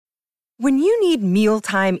When you need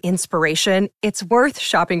mealtime inspiration, it's worth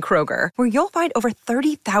shopping Kroger, where you'll find over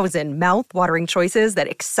 30,000 mouth-watering choices that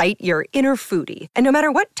excite your inner foodie. And no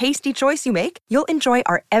matter what tasty choice you make, you'll enjoy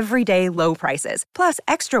our everyday low prices, plus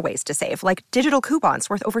extra ways to save, like digital coupons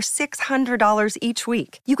worth over $600 each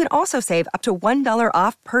week. You can also save up to $1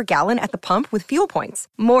 off per gallon at the pump with fuel points.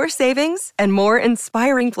 More savings and more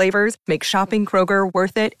inspiring flavors make shopping Kroger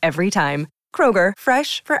worth it every time. Kroger,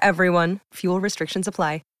 fresh for everyone. Fuel restrictions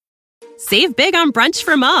apply. Save big on brunch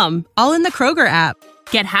for mom, all in the Kroger app.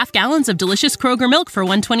 Get half gallons of delicious Kroger milk for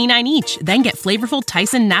 $1.29 each. Then get flavorful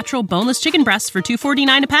Tyson natural boneless chicken breasts for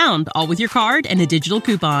 $2.49 a pound, all with your card and a digital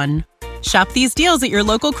coupon. Shop these deals at your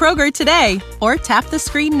local Kroger today, or tap the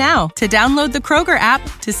screen now to download the Kroger app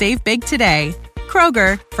to save big today.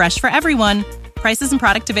 Kroger, fresh for everyone. Prices and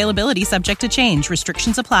product availability subject to change.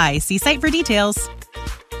 Restrictions apply. See site for details.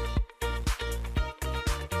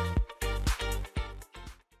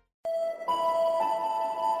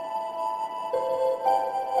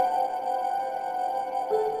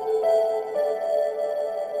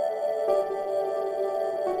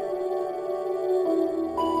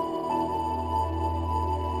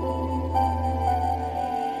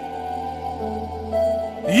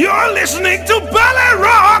 You're listening to Ballet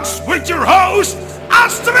Rocks with your host,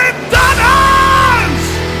 Astrid Dannens!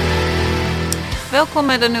 Welkom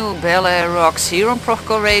met een nieuwe Ballet Rocks here on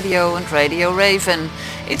Proco Radio and Radio Raven.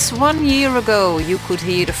 It's 1 year ago you could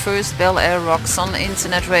hear the first Ballet Rocks on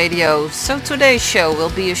internet radio. So today's show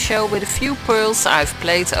will be a show with a few pearls I've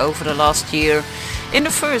played over the last year. In the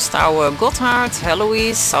first hour, Gotthard,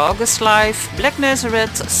 Heloise, August Live, Black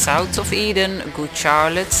Nazareth, South of Eden, Good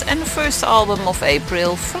Charlotte and the first album of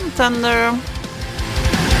April, From Thunder.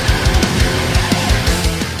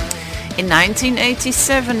 In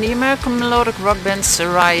 1987, the American melodic rock band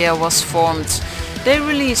Sariah was formed. They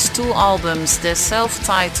released 2 albums, their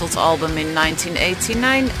self-titled album in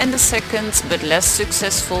 1989 and the second but less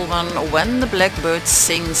successful one, When the Blackbird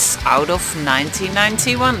Sings, out of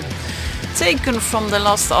 1991. Taken from the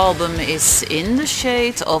last album is In the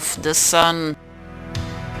Shade of the Sun.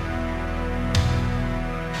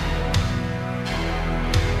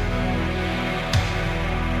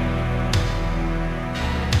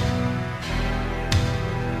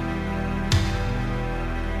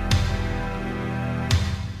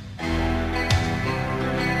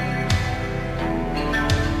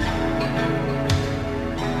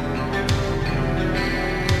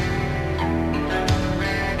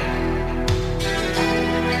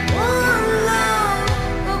 One love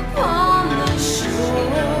upon the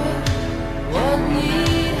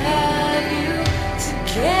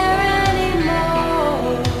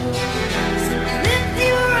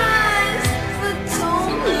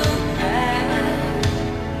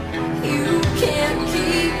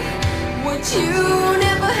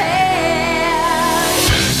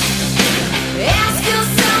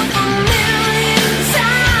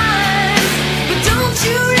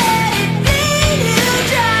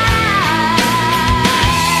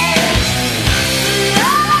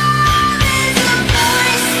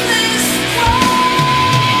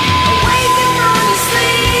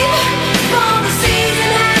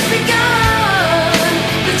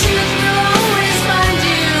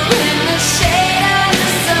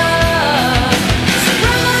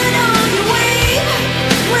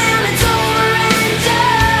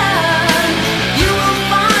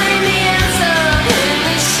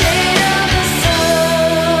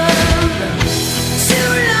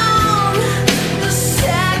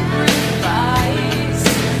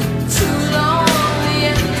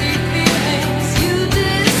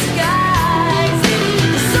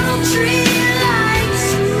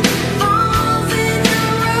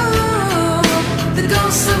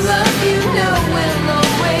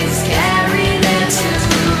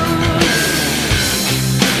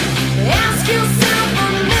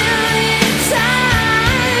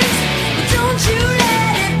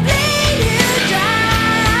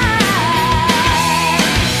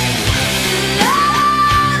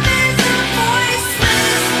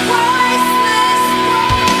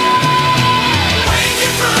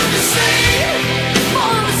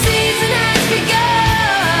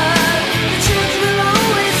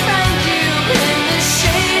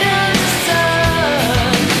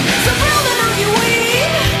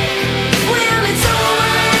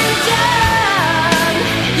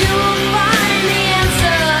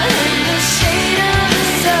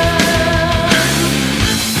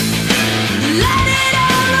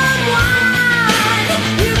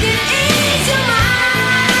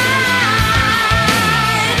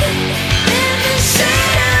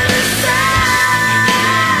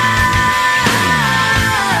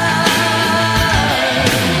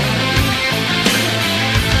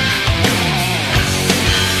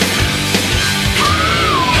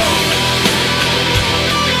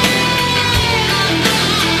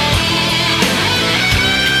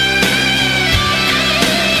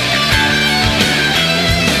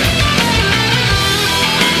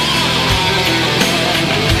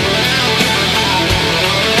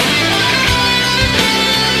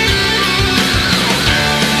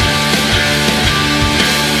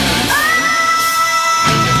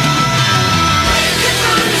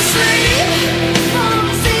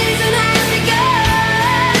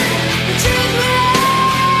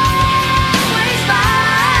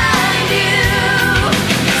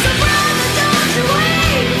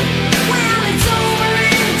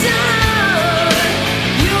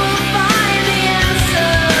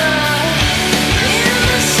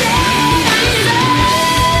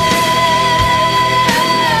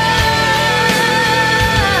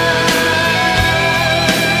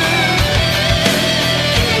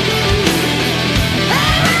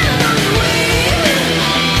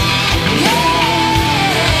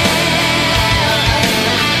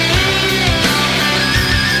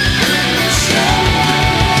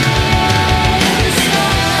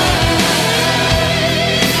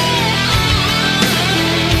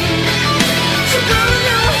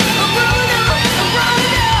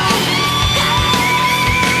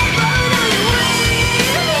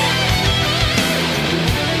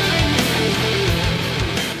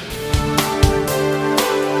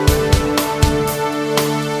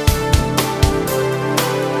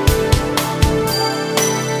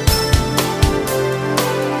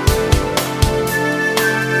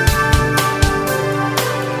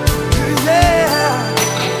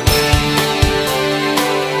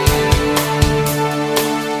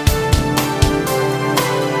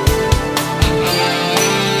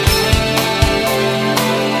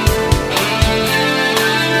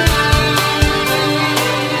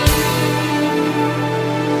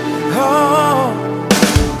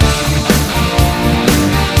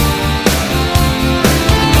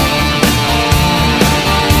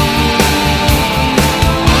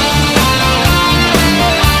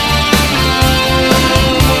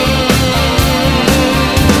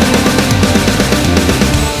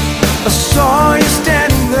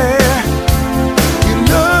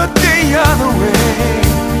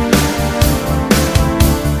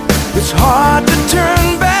It's hard to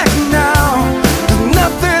turn back now. There's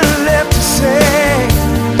nothing left to say.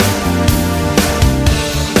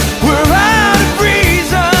 We're out of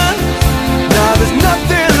reason. Now there's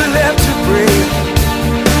nothing left to break.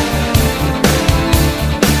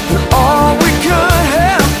 And all we could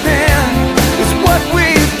have been is what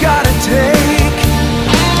we've gotta take.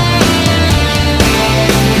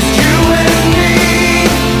 It's you and me.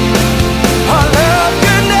 Our love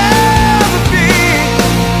could never be.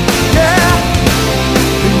 Yeah.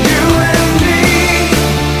 And you and me.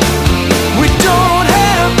 We don't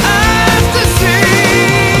have eyes to see.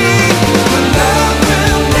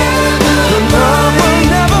 The love will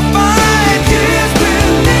never find. The years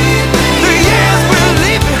we'll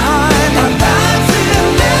leave behind. Our lives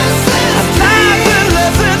and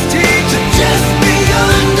lessons teach. To just be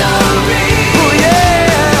under reach. Oh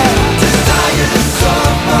yeah. Desires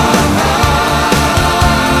of our heart.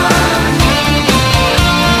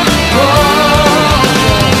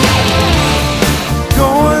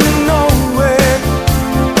 Going nowhere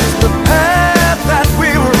is the path that we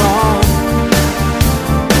were on,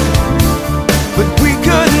 but we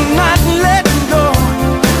could not let go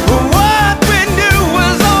of what we knew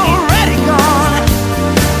was already gone.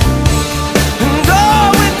 And all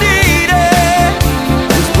we needed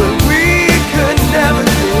is what we could never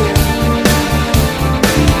give.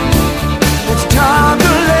 It's time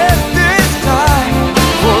to let this die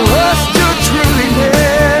for us to truly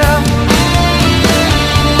live.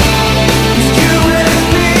 It's you and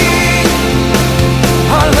me.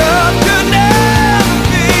 Our love could never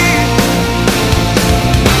be.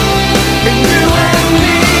 And you and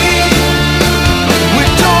me. We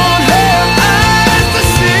don't have eyes to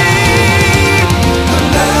see.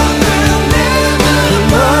 The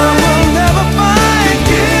love will never find.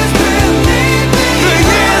 The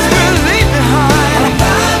years we'll leave behind.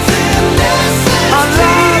 Our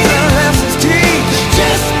lives and lessons teach.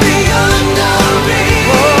 Just be under reach.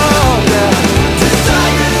 Oh yeah.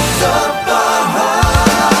 Desires of our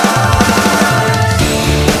heart.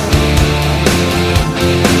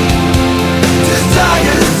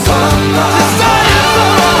 Desires of our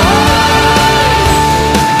heart.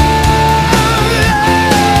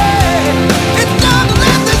 It's time to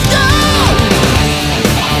let this go.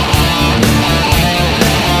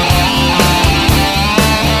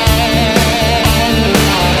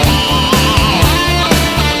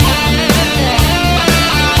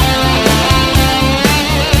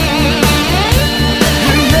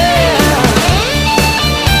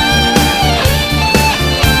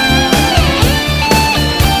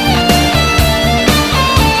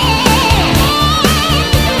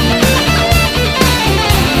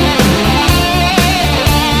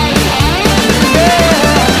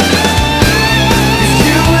 It's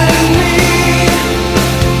you and me.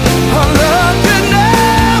 Our love could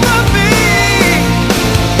never be.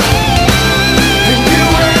 And you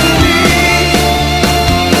and me.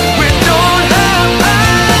 We don't have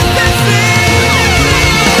eyes to see.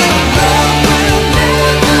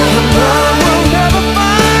 Love will never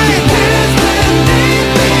find.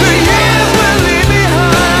 The years we'll leave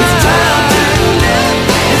behind.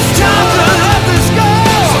 It's time to let this go.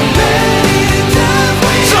 So many times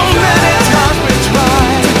we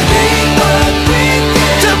tried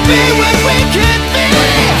to be what we can be.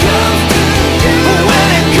 But when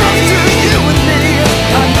it comes to you and me,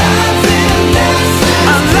 our lives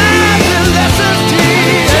and lessons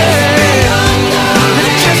teach.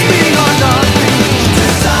 It's just beyond our reach.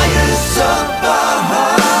 Desires of our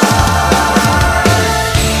heart.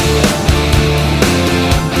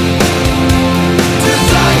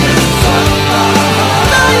 Desires of our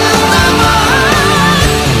heart.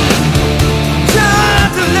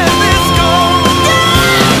 Time to let this go.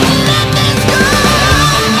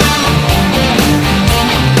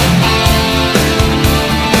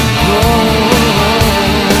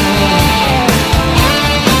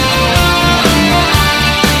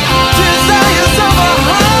 Desires of our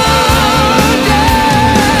heart,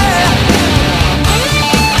 yeah.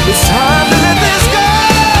 It's time to let this go.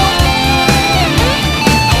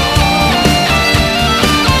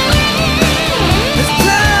 It's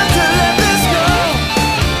time to let this go.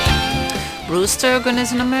 Bruce Turgon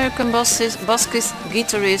is an American bassist,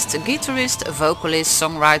 guitarist, vocalist,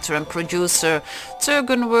 songwriter and producer.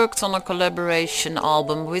 Turgon worked on a collaboration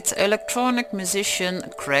album with electronic musician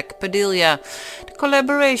Craig Padilla. The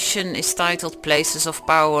collaboration is titled Places of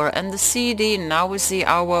Power and the CD Now Is the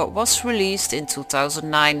Hour was released in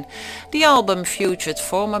 2009. The album featured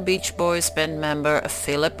former Beach Boys band member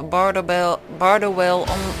Philip Bardowell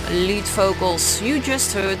on lead vocals. You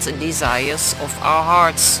just heard Desires of Our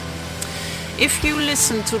Hearts. If you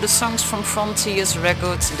listen to the songs from Frontiers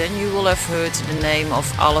Records, then you will have heard the name of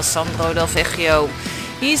Alessandro Del Vecchio.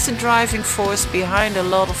 He's the driving force behind a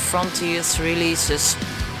lot of Frontiers releases.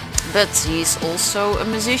 But he's also a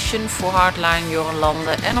musician for Hardline Jorn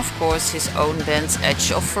Lande and of course his own band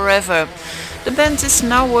Edge of Forever. The band is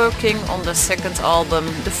now working on their second album.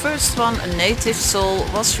 The first one, A Native Soul,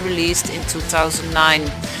 was released in 2009.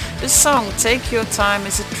 The song Take Your Time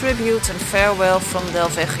is a tribute and farewell from Del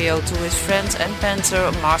Vecchio to his friend and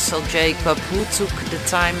painter Marcel Jacob, who took the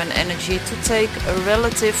time and energy to take a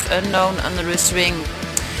relative unknown under his wing.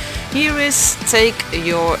 Here is Take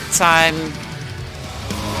Your Time.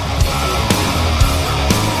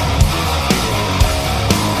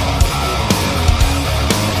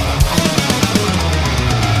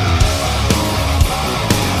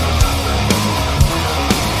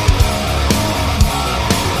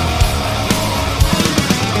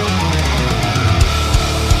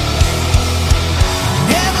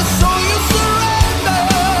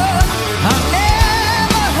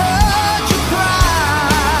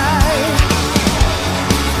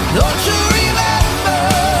 Don't you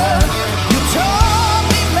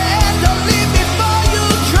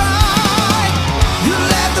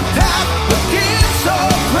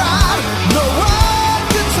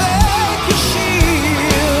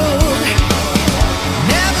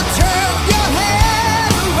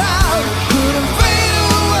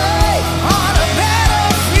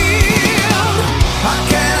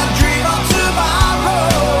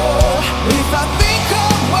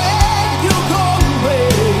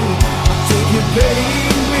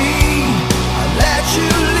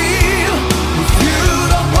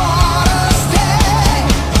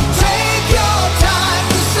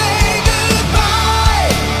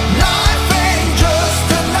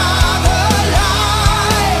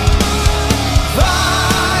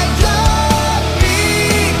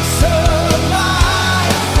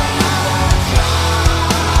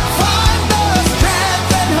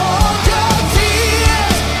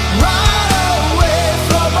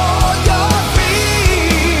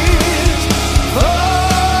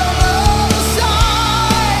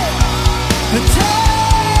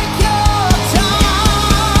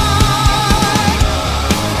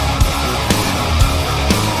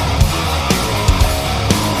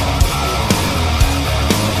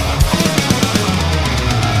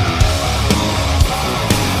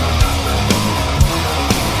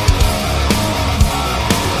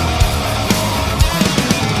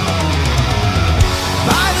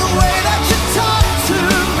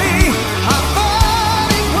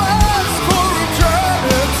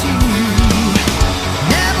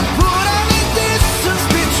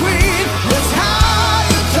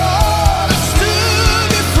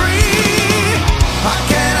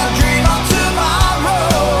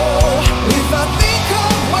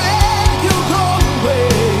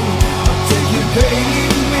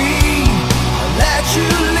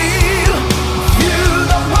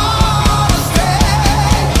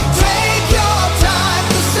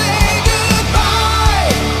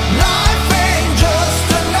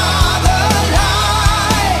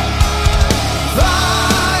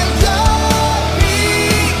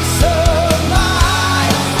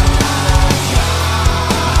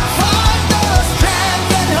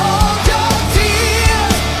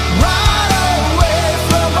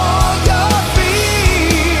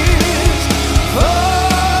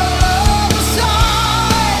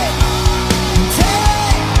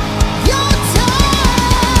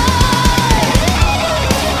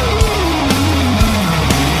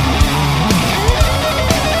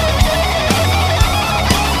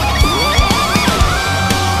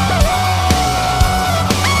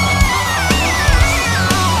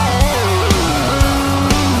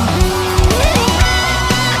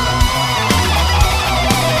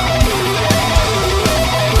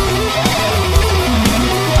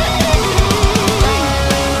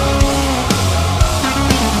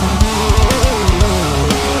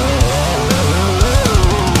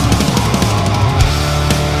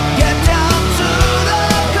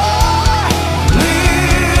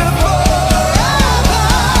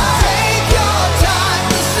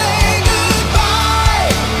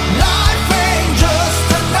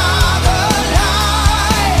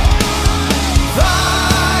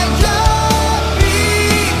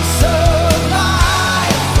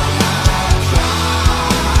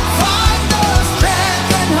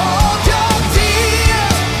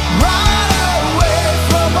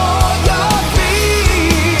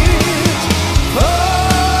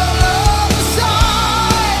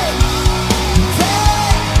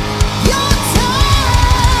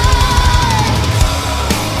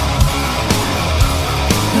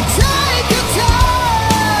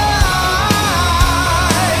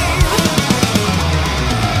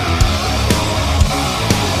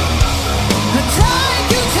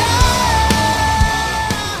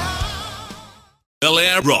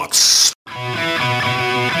Air Rocks.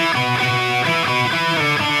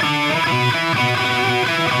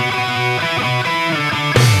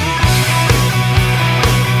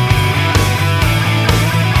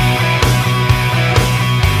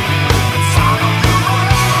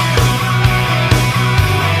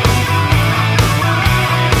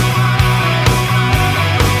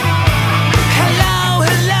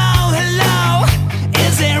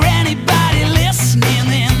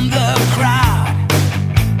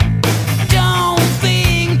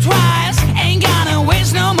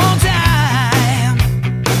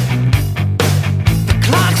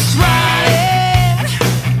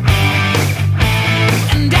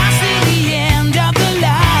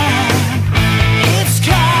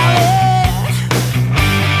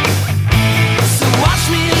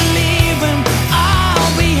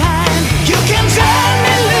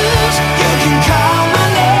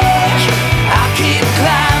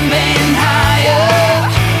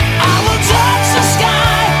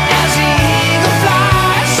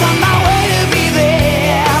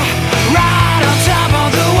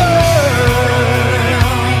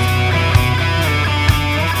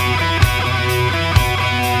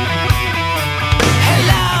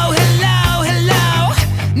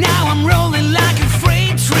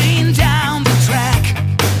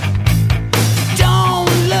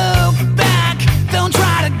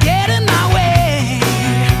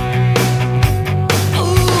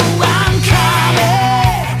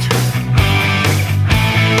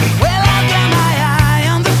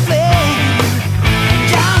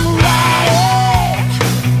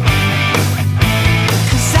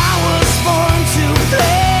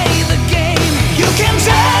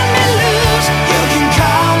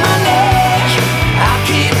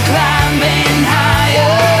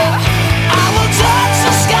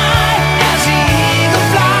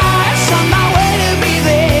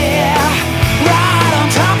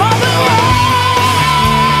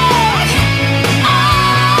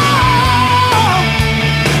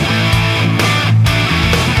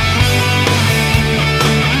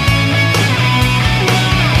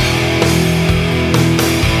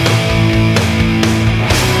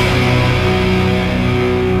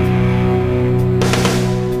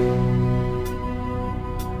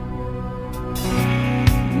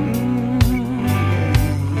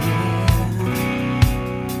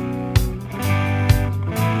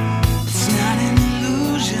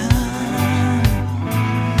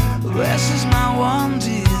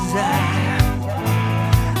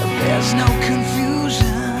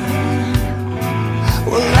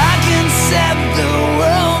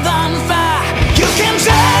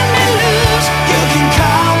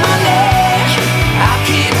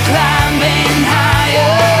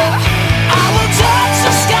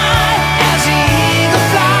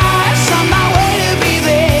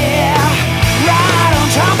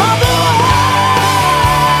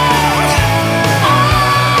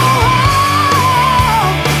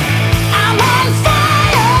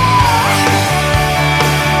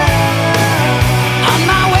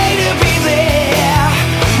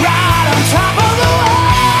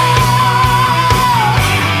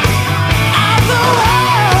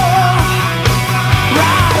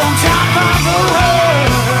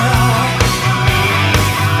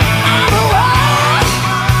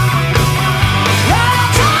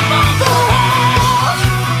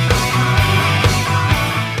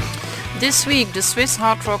 This week, the Swiss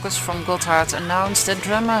hard rockers from Gotthard announced that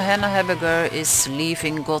drummer Hannah Heberger is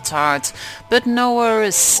leaving Gotthard. But no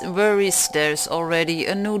worries, there's already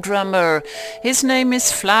a new drummer. His name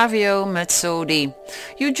is Flavio Mezzodi.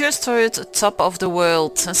 You just heard Top of the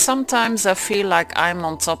World. Sometimes I feel like I'm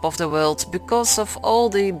on top of the world because of all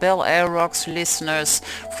the Bel Air Rocks listeners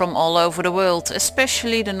from all over the world,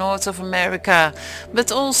 especially the north of America.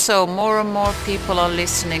 But also more and more people are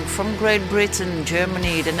listening from Great Britain,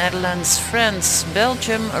 Germany, the Netherlands, France,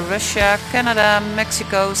 Belgium, Russia, Canada,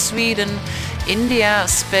 Mexico, Sweden, India,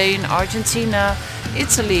 Spain, Argentina,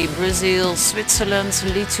 Italy, Brazil, Switzerland,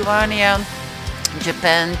 Lithuania,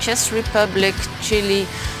 Japan, Czech Republic, Chile,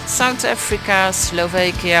 South Africa,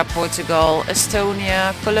 Slovakia, Portugal,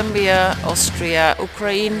 Estonia, Colombia, Austria,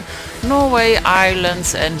 Ukraine, Norway,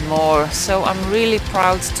 Ireland and more. So I'm really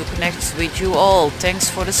proud to connect with you all. Thanks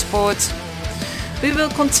for the support. We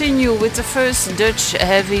will continue with the first Dutch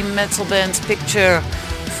heavy metal band Picture.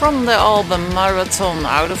 From the album Marathon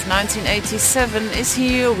out of 1987 is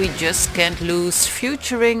here We Just Can't Lose,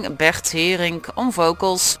 featuring Bert Haring on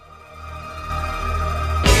vocals.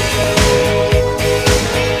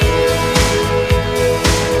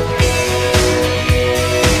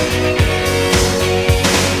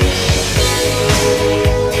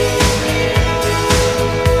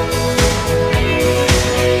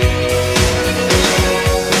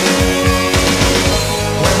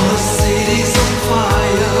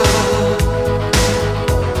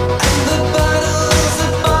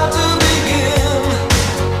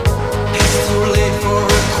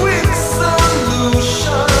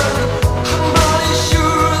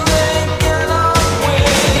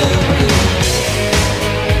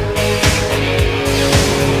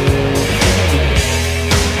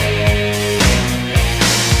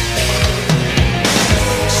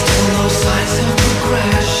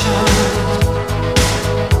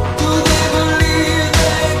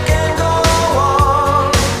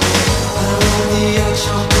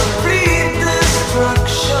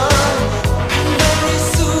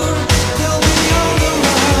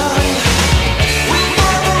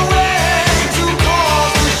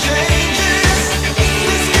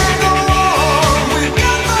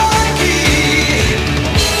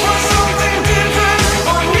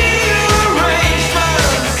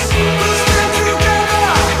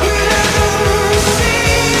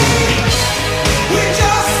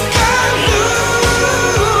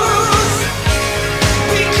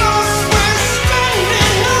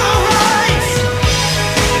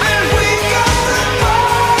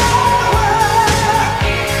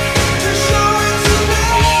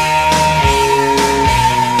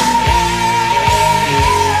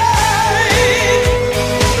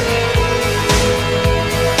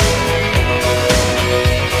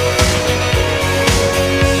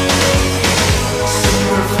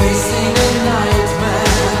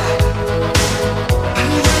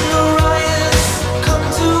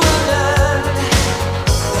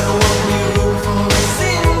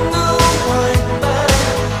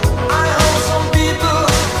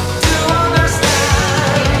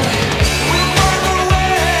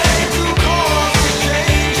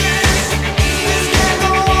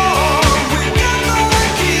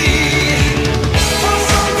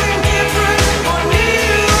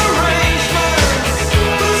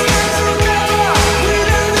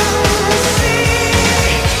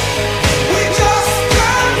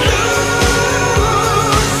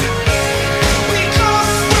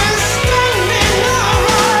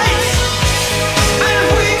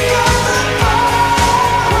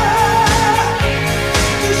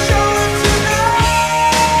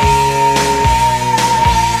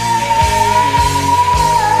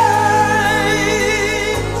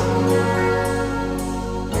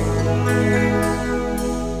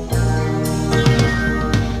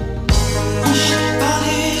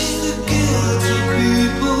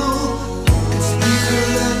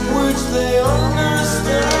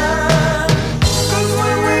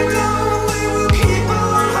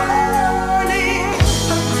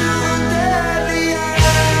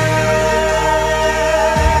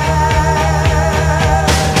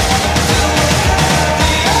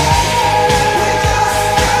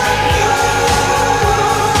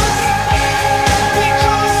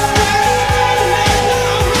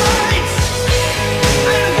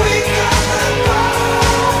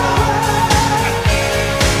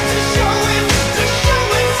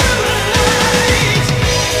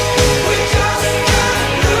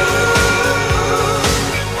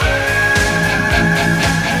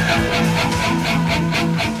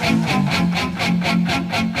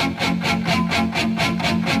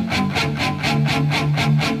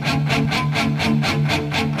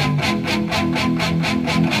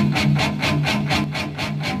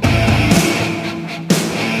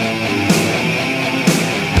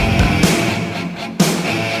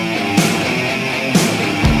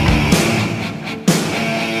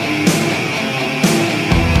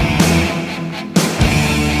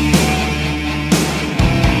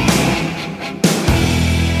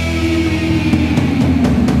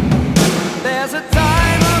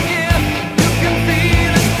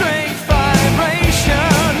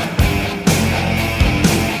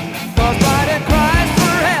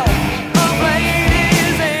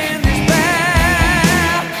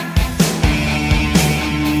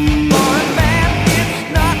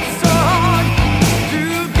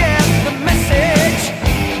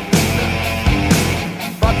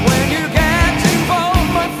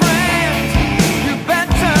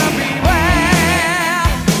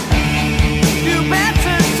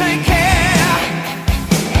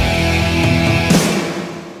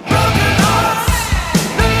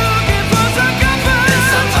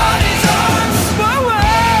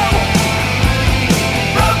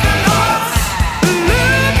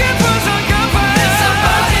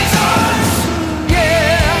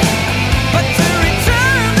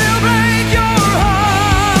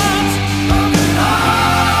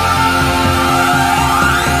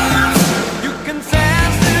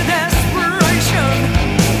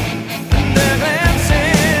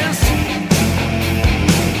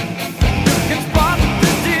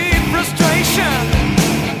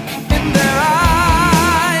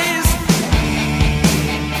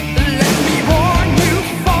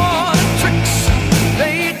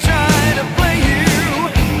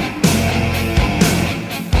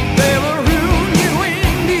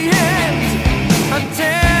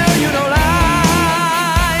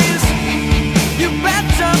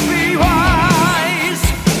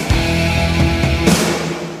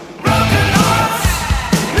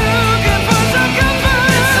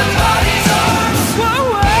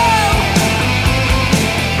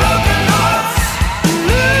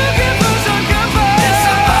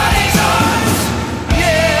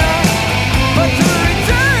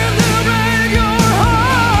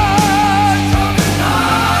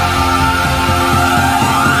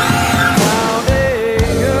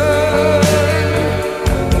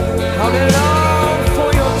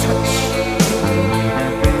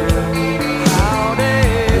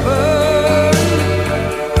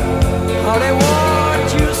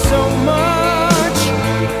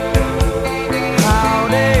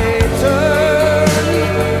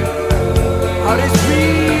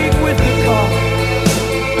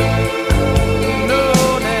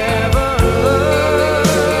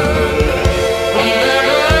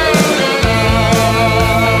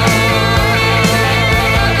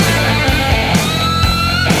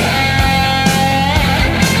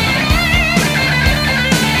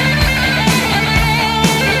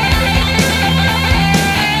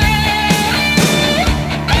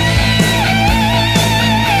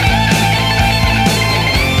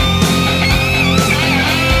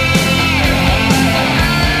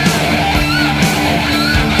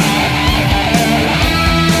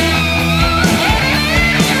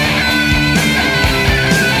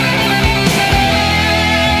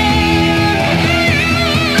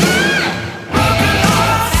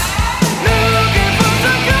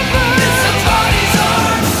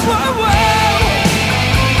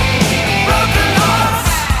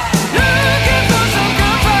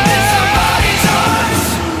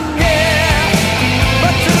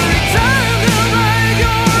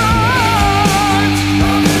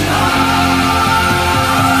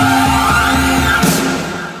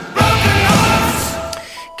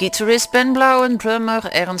 Guitarist Ben Blau and drummer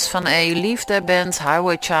Ernst van A left their band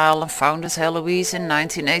Highway Child and founded Heloise in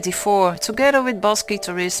 1984, together with bass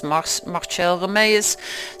guitarist Marcel Remeus,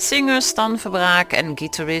 singer Stan Verbraak and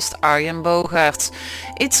guitarist Arjen Bogaerts.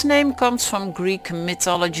 Its name comes from Greek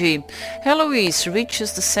mythology. Heloise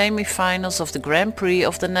reaches the semi-finals of the Grand Prix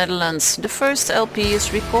of the Netherlands. The first LP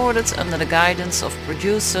is recorded under the guidance of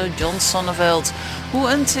producer John Sonneveld, who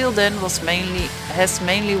until then has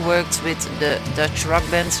mainly worked with the Dutch rock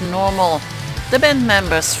band Normal. The band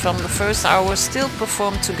members from the first hour still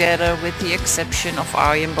perform together with the exception of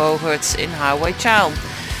Arjen Bogaerts in Highway Child.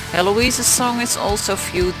 Heloise's song is also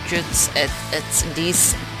featured at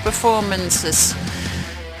these performances.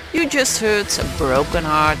 You just heard Broken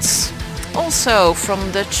Hearts. Also from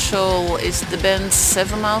Dutch Soul is the band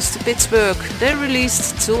 7 Miles to Pittsburgh. They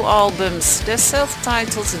released 2 albums. Their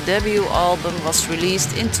self-titled debut album was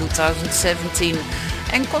released in 2017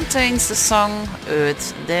 and contains the song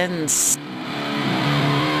Earth Dance.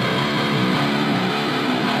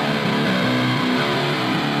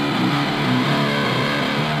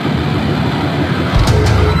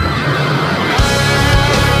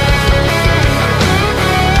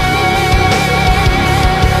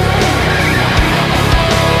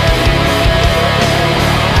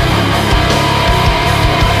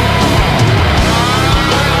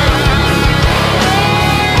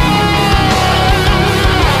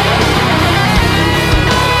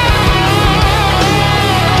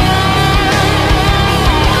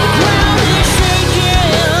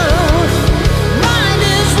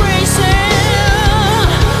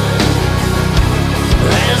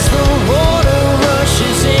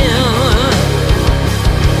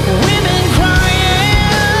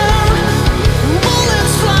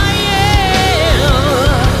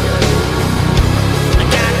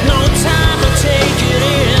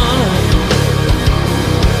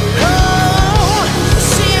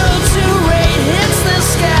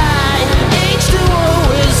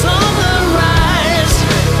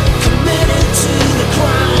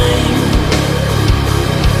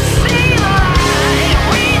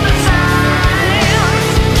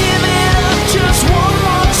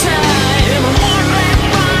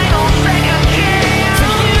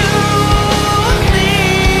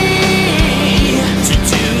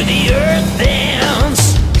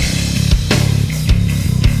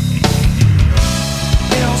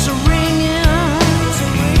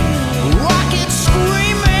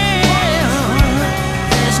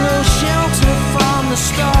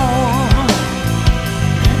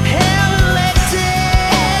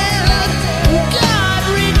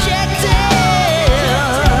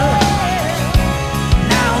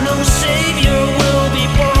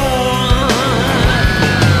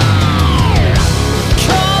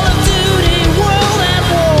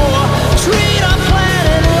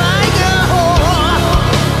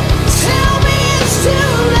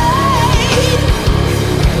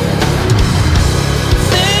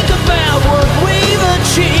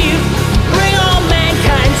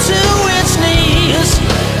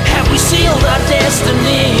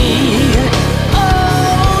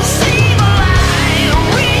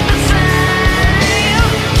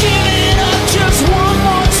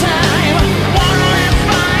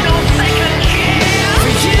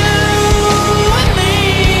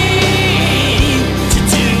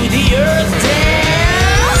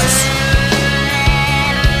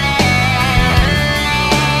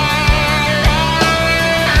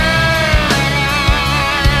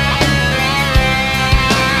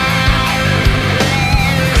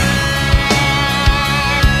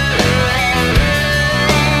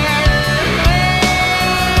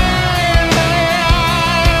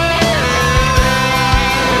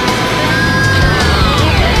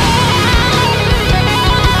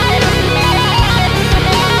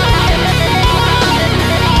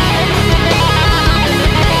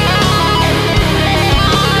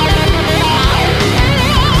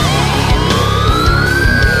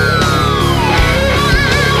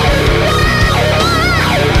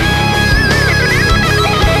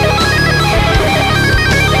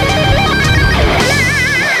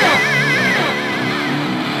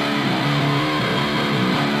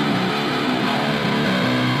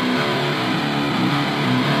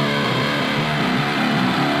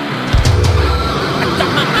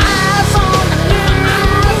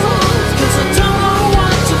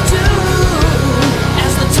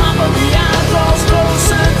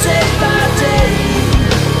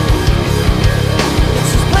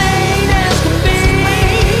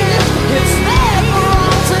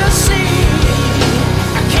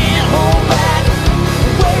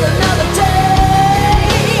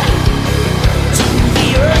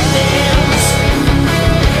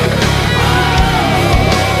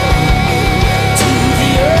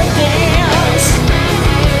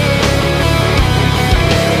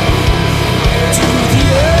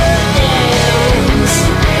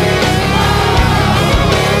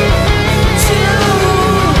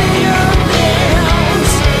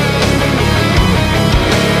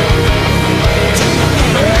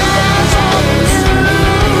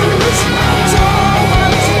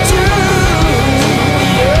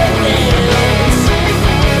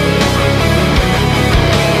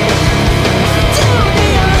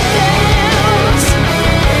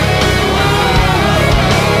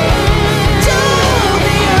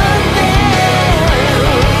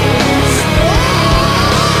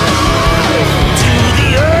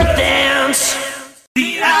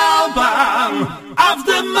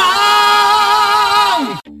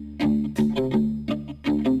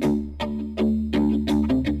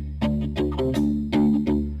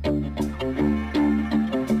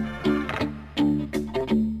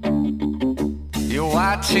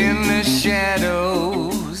 watching the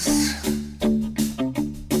shadows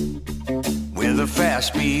with a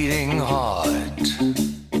fast beating heart,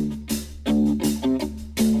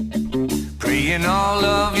 praying all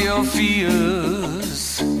of your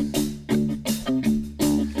fears,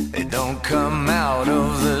 they don't come out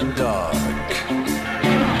of the dark.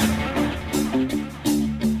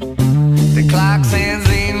 The clock's hands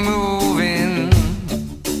ain't moving,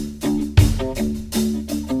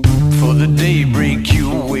 for the daybreak you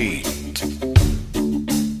wait,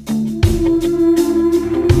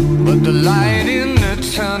 but the light in the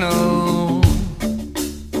tunnel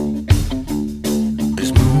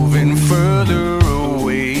is moving further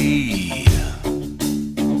away.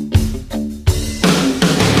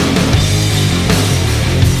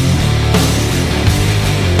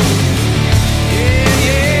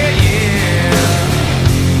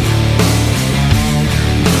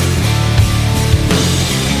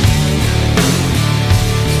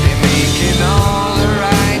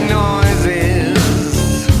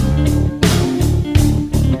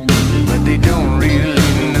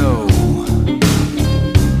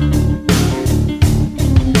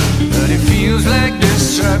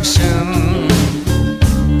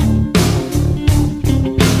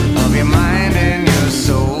 Of your mind and your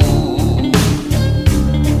soul,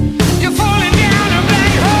 you're falling down a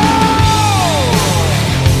black hole.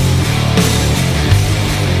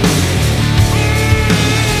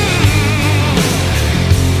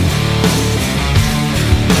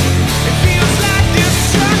 It feels like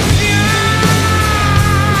destruction.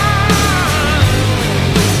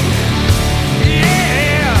 Yeah.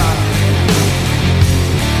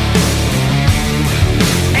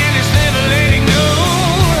 And it's never letting go.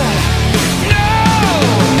 No,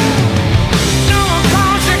 no one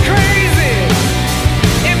calls you crazy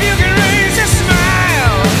if you can raise your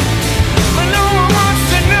smile, but no one wants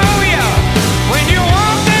to know you when you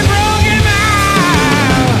walk that broken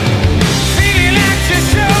mile, feeling at your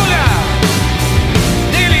shoulder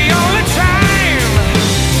nearly all the time.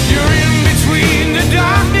 You're in between the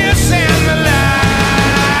darkness and the light.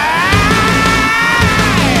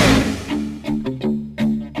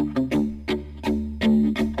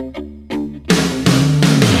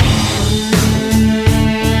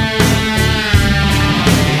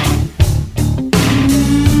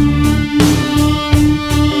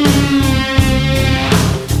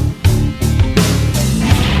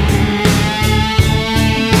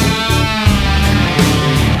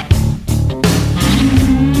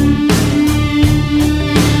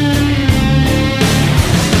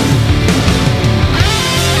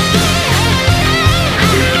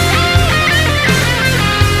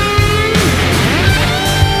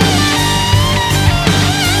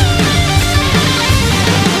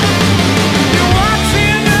 You're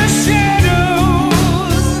watching the shadows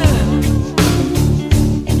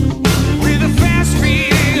with a fast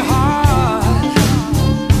beating heart,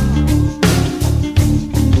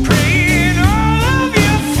 praying all of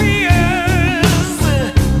your fears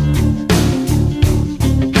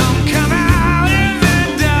don't come out in the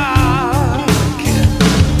dark.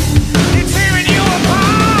 It's tearing you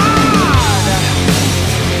apart.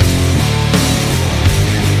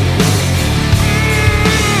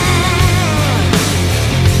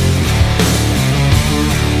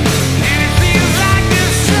 And it feels like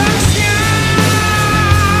destruction. Yeah.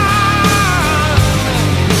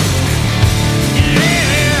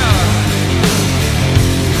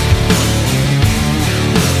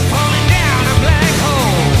 Falling down a black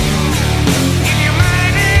hole in your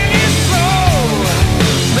mind and your soul,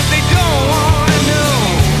 but they don't wanna know.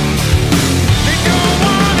 They don't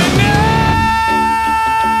wanna know.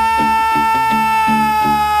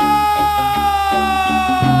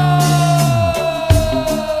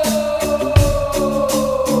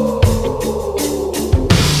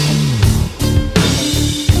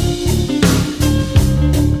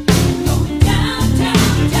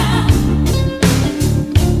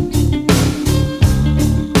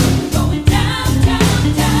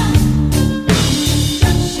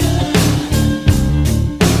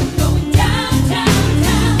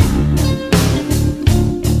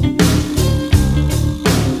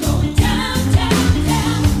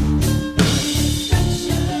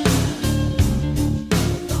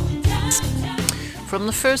 From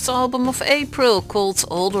the first album of April, called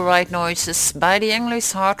All the Right Noises, by the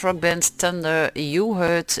English hard rock band Thunder, you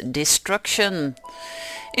heard Destruction.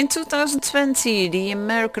 In 2020, the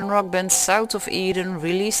American rock band South of Eden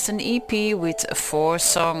released an EP with 4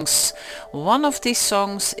 songs. One of these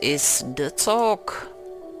songs is The Talk.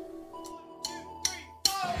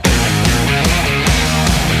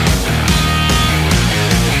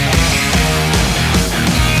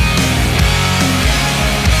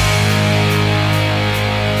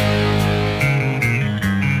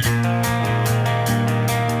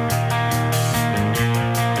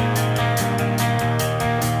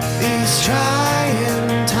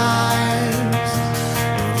 trying times,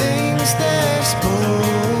 things they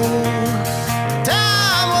spoke.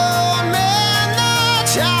 Time won't mend the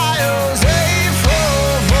child's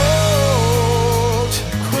hateful vote.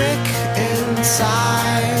 Quick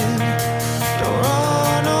inside, don't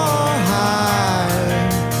run or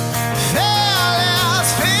hide. Fearless,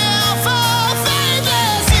 fearful,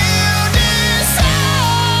 faithless, you decide.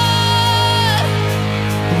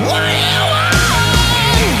 What do you want?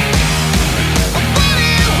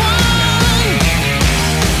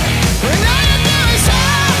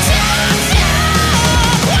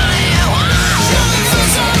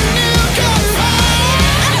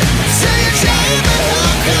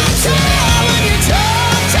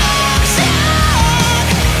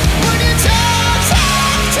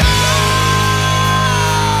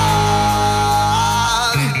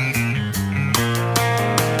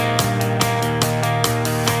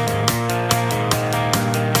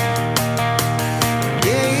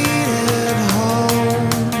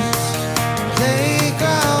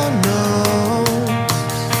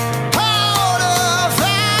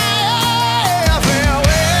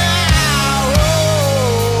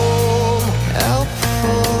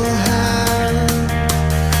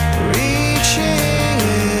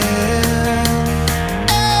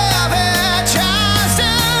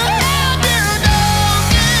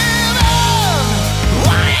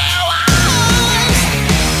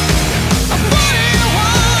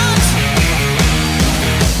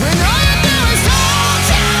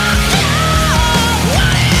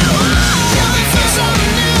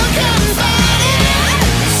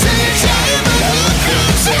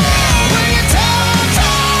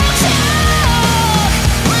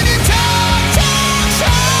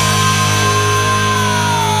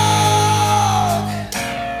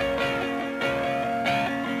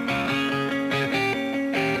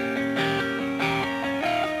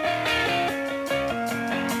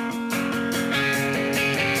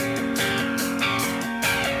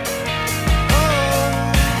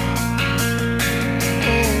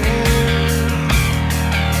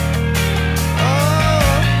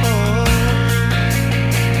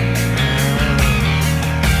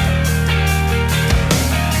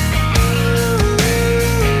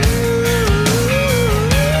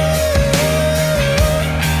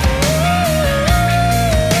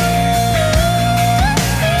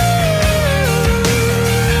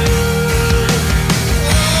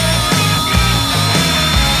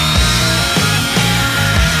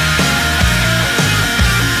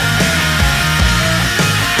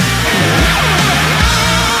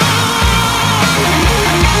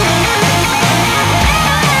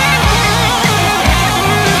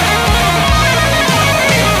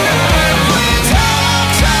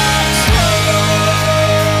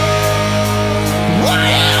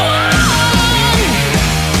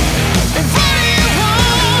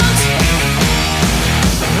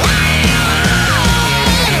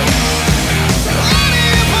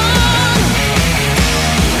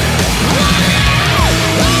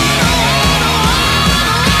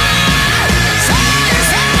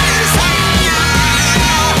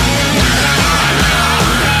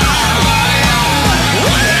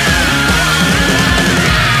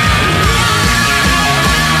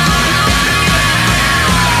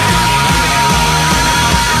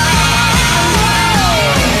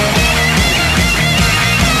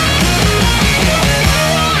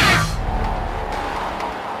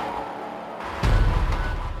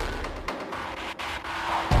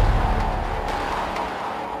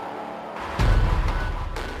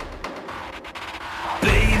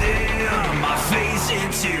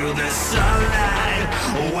 into the sunlight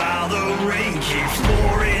while the rain keeps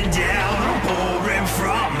pouring down, pouring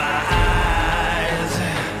from my eyes.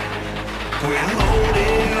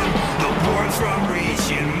 Withholding the warmth from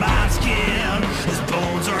reaching my skin, his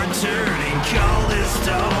bones are turning cold as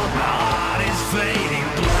stone. My heart is fading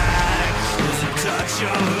black. There's a touch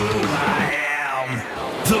of who I am.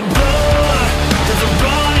 The blood doesn't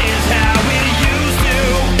run as how it used to.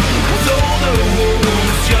 Though the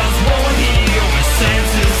wounds just won't heal, my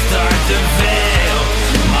senses start to fail.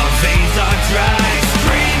 My veins are dry,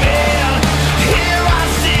 screaming. Here I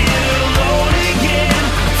sit alone again,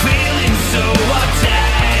 feeling so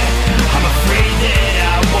attacked.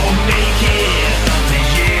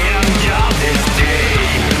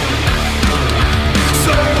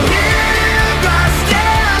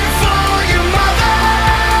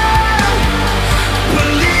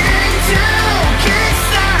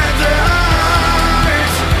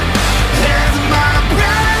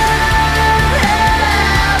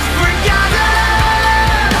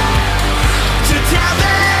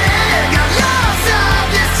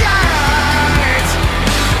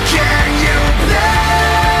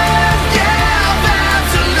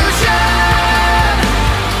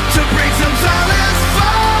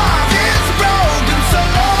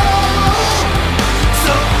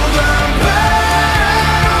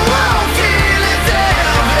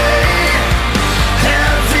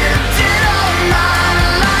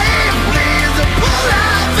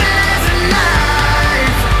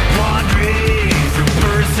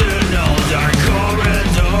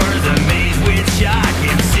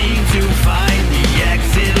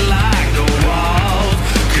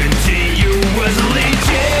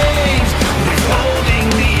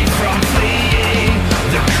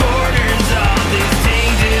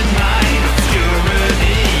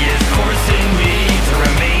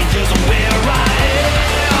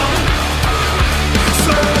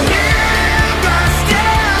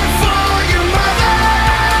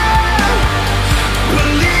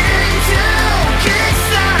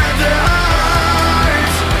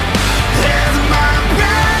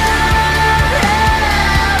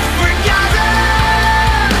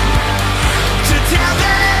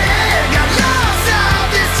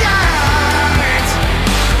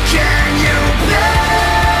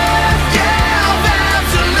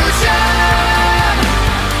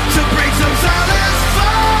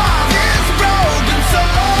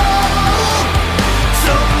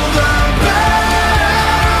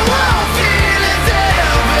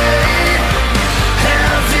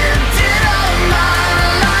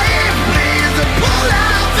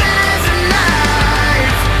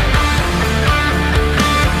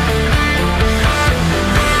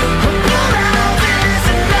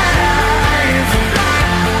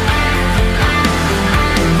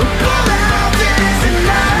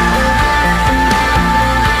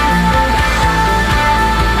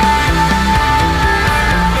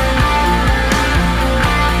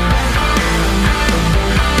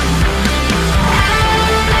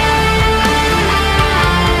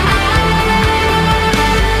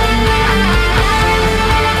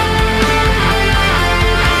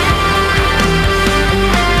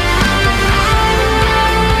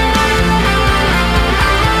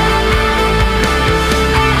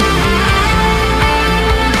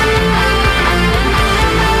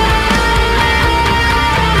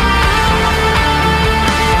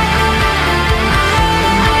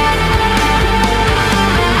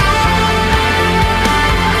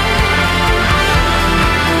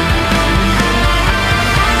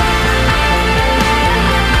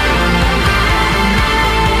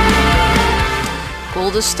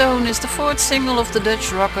 the Stone is the fourth single of the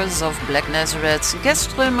Dutch rockers of Black Nazareth.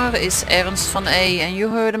 Guest drummer is Ernst van A, and you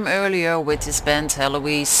heard him earlier with his band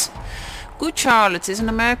Heloise. Good Charlotte is an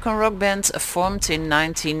American rock band formed in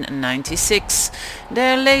 1996.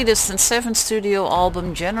 Their latest and seventh studio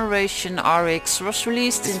album Generation RX was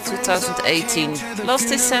released in 2018. Last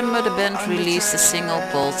December the band released a single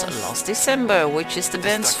called Last December, which is the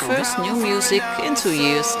band's first new music in 2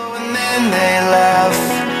 years. And then they laugh,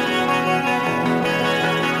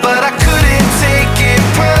 but I couldn't take it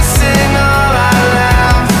personal. I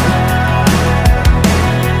laugh.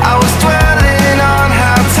 I was dwelling on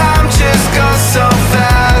how time just goes so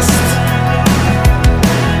fast,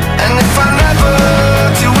 and if I never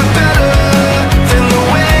do it better than the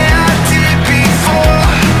way I did before,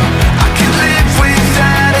 I could live with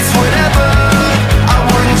that. It's whatever. I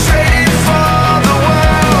wouldn't trade it for the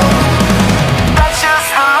world. That's just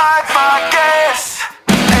the life, I guess.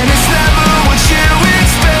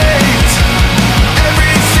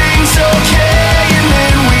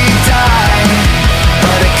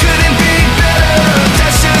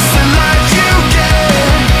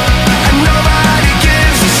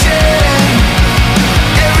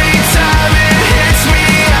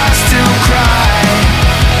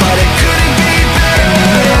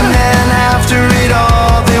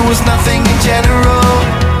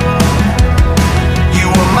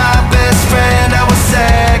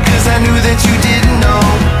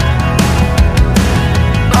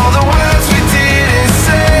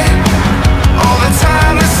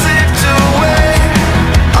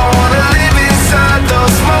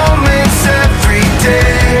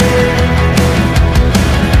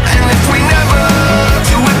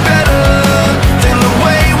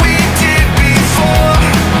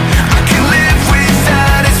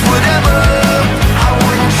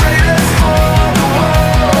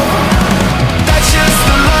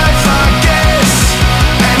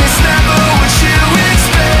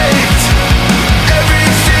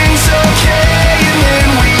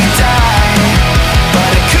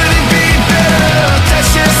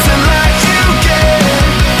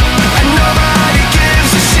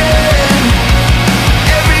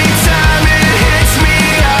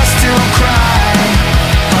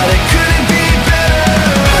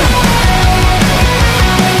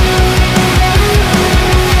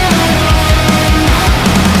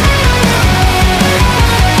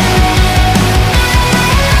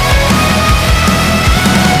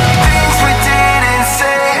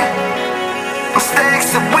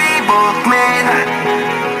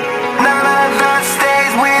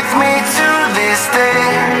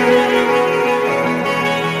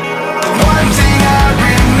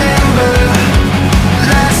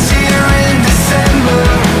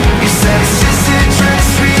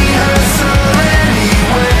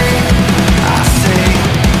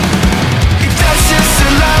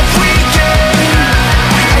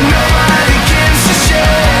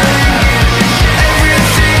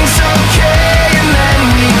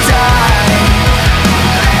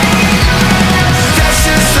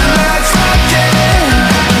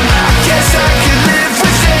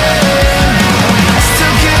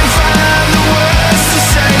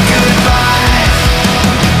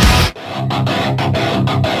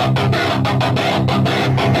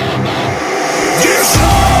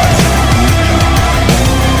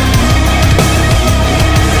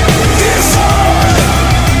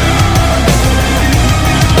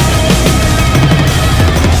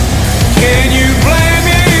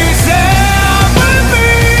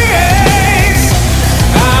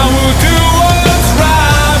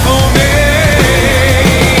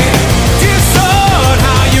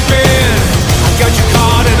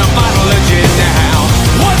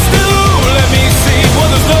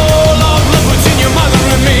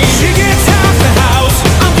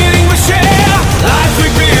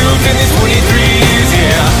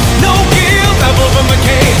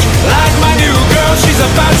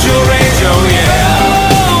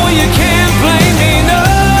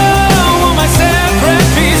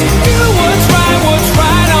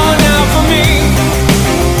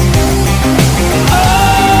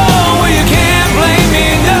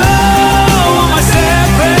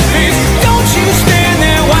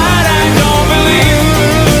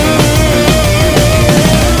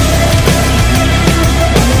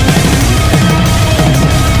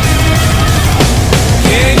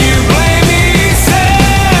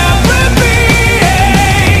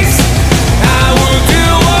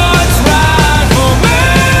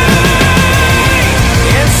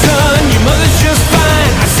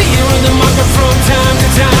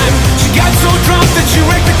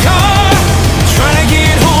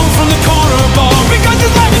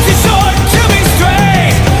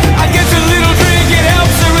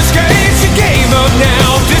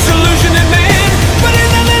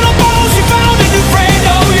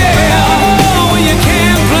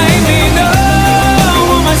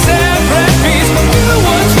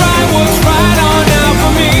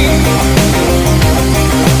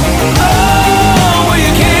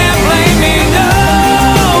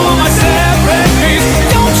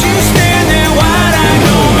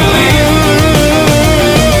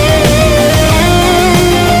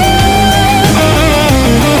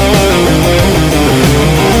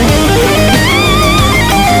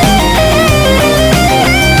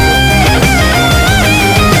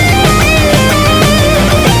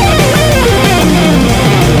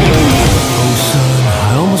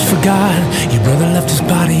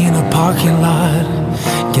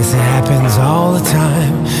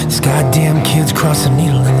 damn kids cross the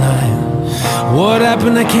needle in line. What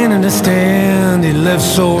happened, I can't understand. He left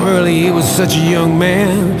so early, he was such a young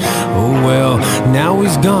man. Oh well, now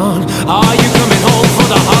he's gone. Are you coming home for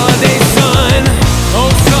the holiday, son? Oh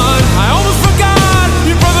son, I almost forgot.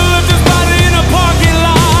 Your brother left his body in a parking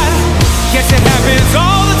lot. Guess it happens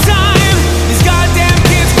all the time. These goddamn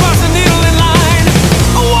kids cross the needle in line.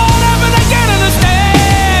 What happened, I can't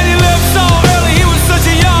understand. He left so early, he was such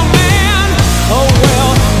a young man. Oh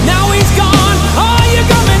well, now he's gone. Are you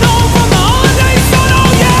coming home for the holiday, son? Oh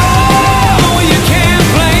yeah. Well, you can't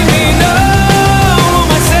blame me, no. I'm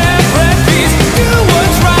a separate piece. Do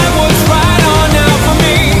what's right on now for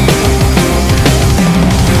me.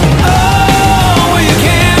 Oh, well, you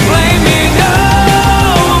can't blame me, no.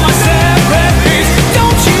 I'm a separate piece.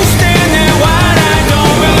 Don't you stand there wide-eyed,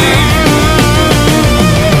 don't believe.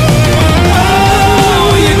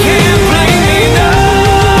 Oh, you can't blame me, no.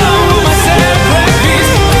 I'm a separate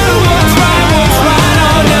piece. Do what's right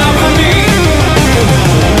on now for me.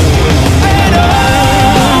 And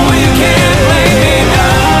oh, you can't blame me, no.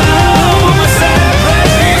 I'm a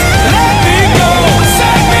separate piece. Let me go,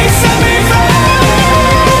 set me free.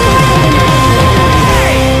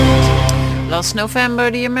 Last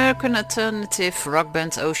November, the American alternative rock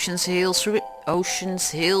band Oceans Hills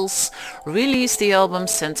released the album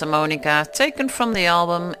Santa Monica. Taken from the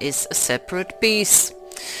album is A Separate Piece.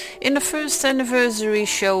 In the first anniversary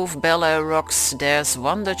show of Bel Air Rocks, there's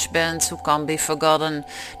one Dutch band who can't be forgotten.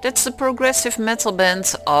 That's the progressive metal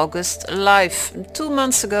band August Live. 2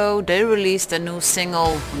 months ago, they released a new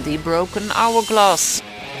single, The Broken Hourglass.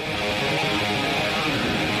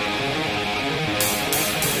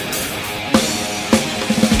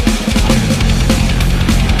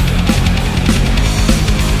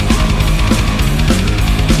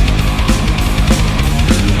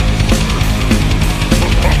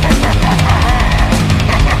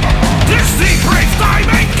 This secret time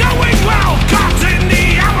ain't going well. Caught in the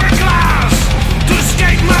hourglass. To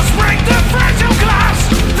escape must break the fragile glass.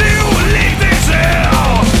 Do you leave this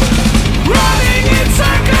hill? Running in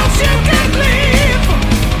circles you can't leave.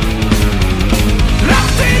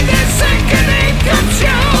 Locked in this sickening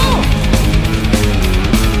control.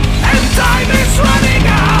 And time is running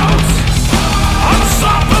out.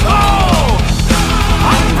 Unstoppable.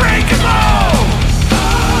 Unbreakable.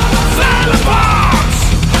 Fell apart.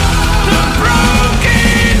 The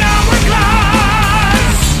broken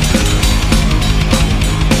hourglass.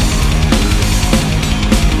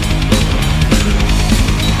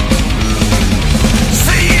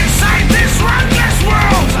 See inside this ruthless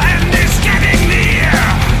world, and it's getting near.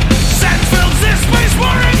 Sand fills this place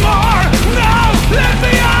more and more. No, let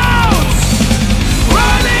me out.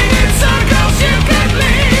 Running in circles you can't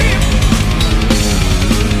leave.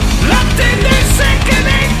 Locked in this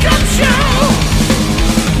sickening control.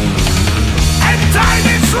 And time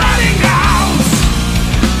is running out.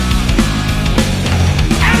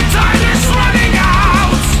 And time is running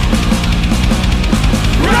out.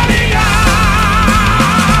 Running out.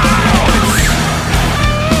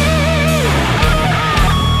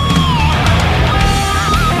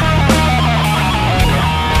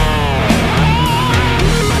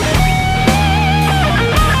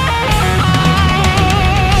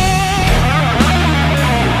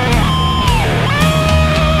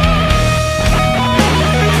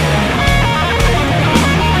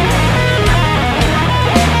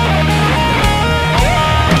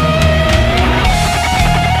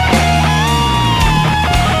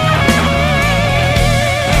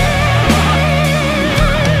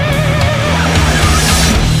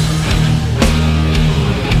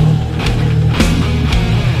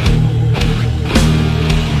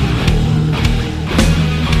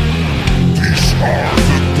 These are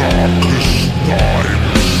the darkest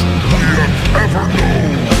times we have ever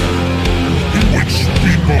known, in which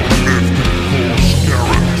people lived in full scare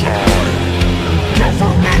and time.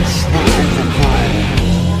 Governments were overthrown,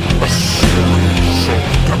 a series of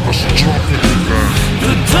catastrophic events.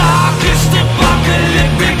 The darkest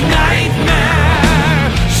apocalyptic nightmare,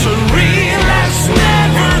 surreal as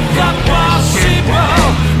never thought possible,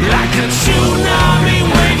 like a tsunami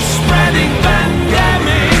wave spreading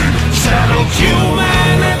pandemic, settled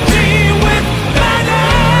humanity with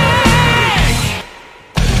panic.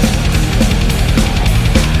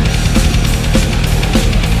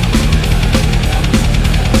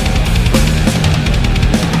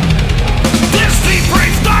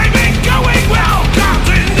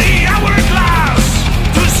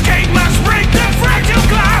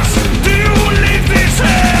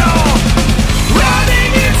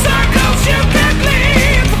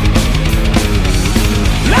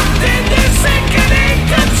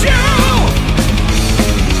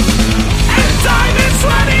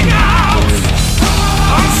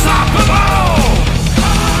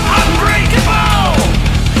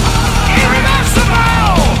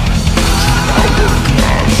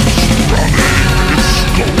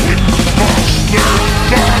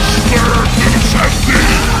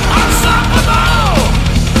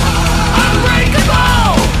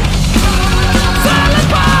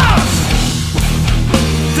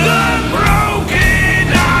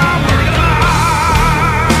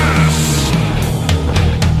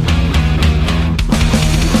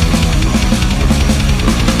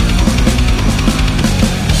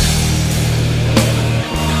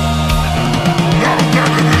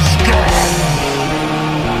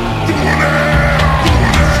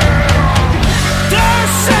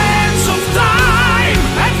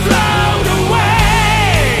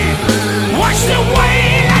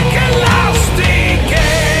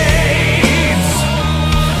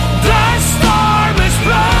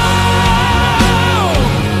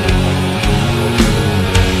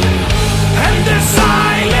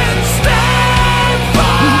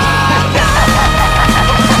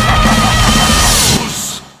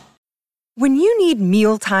 When you need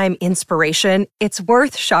mealtime inspiration, it's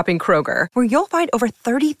worth shopping Kroger, where you'll find over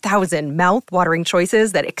 30,000 mouth-watering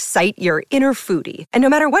choices that excite your inner foodie. And no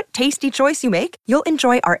matter what tasty choice you make, you'll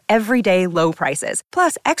enjoy our everyday low prices,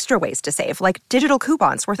 plus extra ways to save, like digital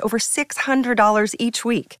coupons worth over $600 each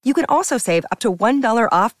week. You can also save up to $1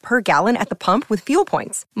 off per gallon at the pump with fuel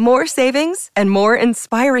points. More savings and more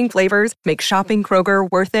inspiring flavors make shopping Kroger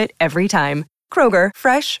worth it every time. Kroger,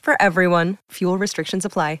 fresh for everyone. Fuel restrictions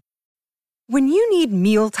apply. When you need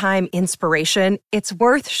mealtime inspiration, it's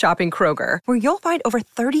worth shopping Kroger, where you'll find over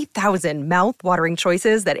 30,000 mouth-watering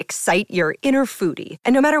choices that excite your inner foodie.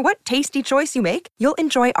 And no matter what tasty choice you make, you'll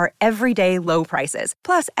enjoy our everyday low prices,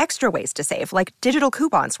 plus extra ways to save, like digital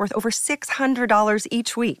coupons worth over $600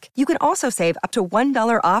 each week. You can also save up to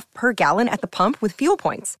 $1 off per gallon at the pump with fuel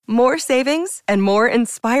points. More savings and more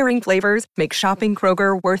inspiring flavors make shopping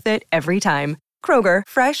Kroger worth it every time. Kroger,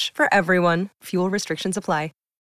 fresh for everyone. Fuel restrictions apply.